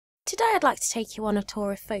Today I'd like to take you on a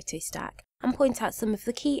tour of PhotoStack and point out some of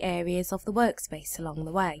the key areas of the workspace along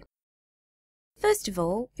the way. First of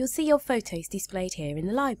all, you'll see your photos displayed here in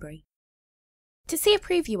the library. To see a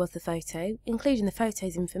preview of the photo, including the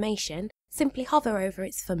photo's information, simply hover over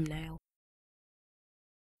its thumbnail.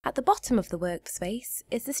 At the bottom of the workspace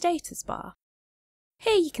is the status bar.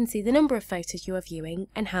 Here you can see the number of photos you are viewing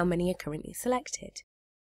and how many are currently selected.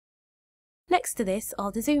 Next to this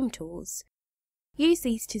are the zoom tools. Use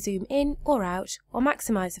these to zoom in or out or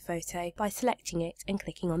maximise a photo by selecting it and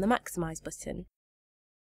clicking on the Maximise button.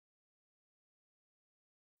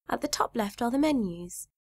 At the top left are the menus.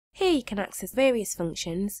 Here you can access various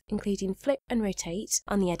functions, including flip and rotate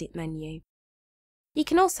on the Edit menu. You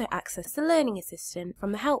can also access the Learning Assistant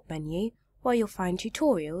from the Help menu, where you'll find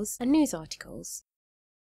tutorials and news articles.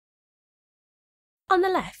 On the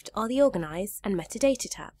left are the Organise and Metadata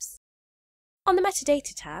tabs. On the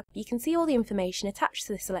Metadata tab, you can see all the information attached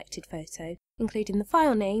to the selected photo, including the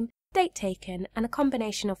file name, date taken, and a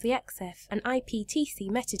combination of the XF and IPTC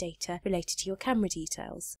metadata related to your camera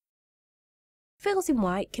details. Fields in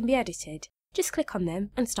white can be edited. Just click on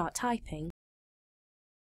them and start typing.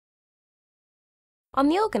 On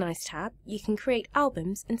the Organise tab, you can create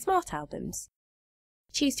albums and smart albums.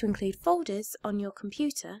 Choose to include folders on your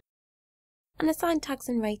computer and assign tags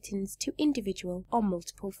and ratings to individual or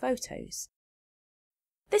multiple photos.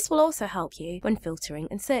 This will also help you when filtering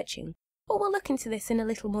and searching, but we'll look into this in a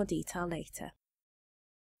little more detail later.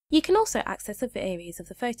 You can also access other areas of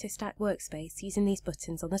the PhotoStack workspace using these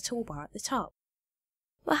buttons on the toolbar at the top.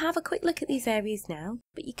 We'll have a quick look at these areas now,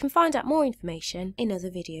 but you can find out more information in other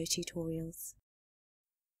video tutorials.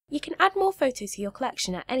 You can add more photos to your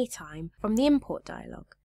collection at any time from the Import dialog.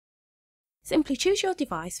 Simply choose your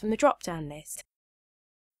device from the drop-down list.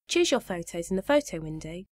 Choose your photos in the photo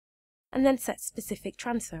window, and then set specific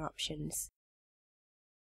transfer options.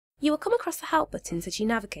 You will come across the Help buttons as you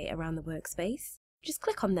navigate around the workspace. Just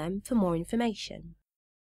click on them for more information.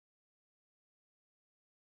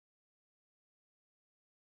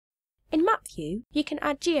 In Map View, you can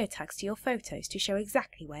add geotags to your photos to show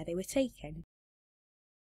exactly where they were taken.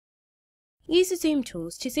 Use the zoom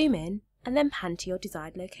tools to zoom in and then pan to your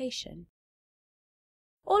desired location.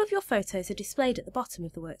 All of your photos are displayed at the bottom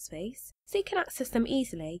of the workspace, so you can access them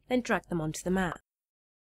easily, then drag them onto the map.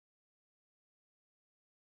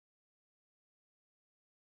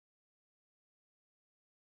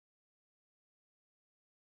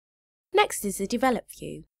 Next is the Develop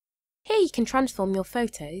view. Here you can transform your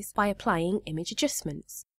photos by applying image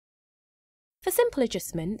adjustments. For simple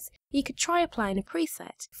adjustments, you could try applying a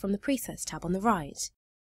preset from the Presets tab on the right.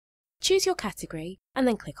 Choose your category and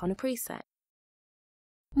then click on a preset.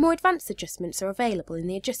 More advanced adjustments are available in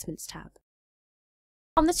the Adjustments tab.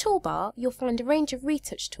 On the toolbar, you'll find a range of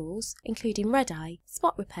retouch tools, including red eye,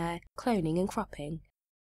 spot repair, cloning and cropping.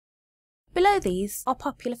 Below these are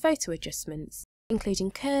popular photo adjustments,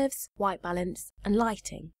 including curves, white balance and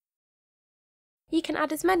lighting. You can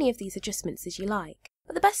add as many of these adjustments as you like,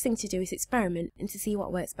 but the best thing to do is experiment and to see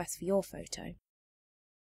what works best for your photo.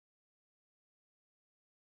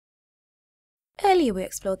 Earlier we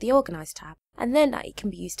explored the Organise tab, and learned that it can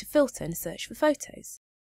be used to filter and search for photos.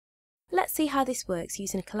 Let's see how this works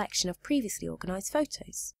using a collection of previously organised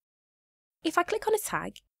photos. If I click on a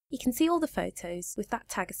tag, you can see all the photos with that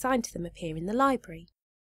tag assigned to them appear in the library.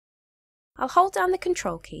 I'll hold down the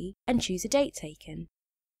Control key and choose a date taken.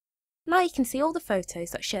 Now you can see all the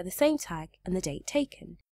photos that share the same tag and the date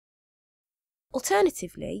taken.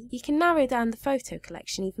 Alternatively, you can narrow down the photo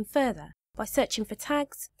collection even further by searching for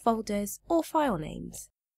tags, folders or file names.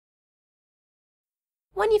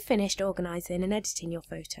 When you've finished organising and editing your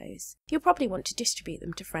photos, you'll probably want to distribute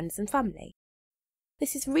them to friends and family.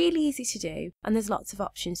 This is really easy to do and there's lots of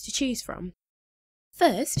options to choose from.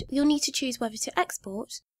 First, you'll need to choose whether to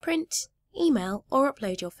export, print, email or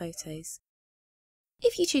upload your photos.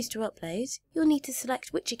 If you choose to upload, you'll need to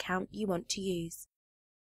select which account you want to use.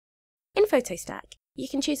 In PhotoStack, you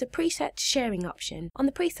can choose a preset sharing option on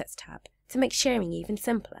the Presets tab to make sharing even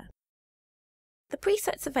simpler. The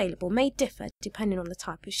presets available may differ depending on the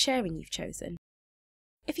type of sharing you've chosen.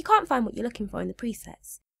 If you can't find what you're looking for in the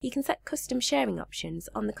presets, you can set custom sharing options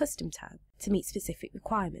on the Custom tab to meet specific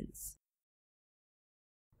requirements.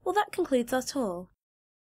 Well, that concludes our tour.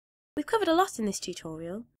 We've covered a lot in this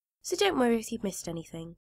tutorial, so don't worry if you've missed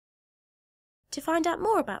anything. To find out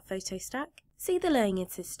more about PhotoStack, see the Learning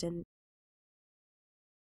Assistant.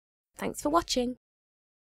 Thanks for watching.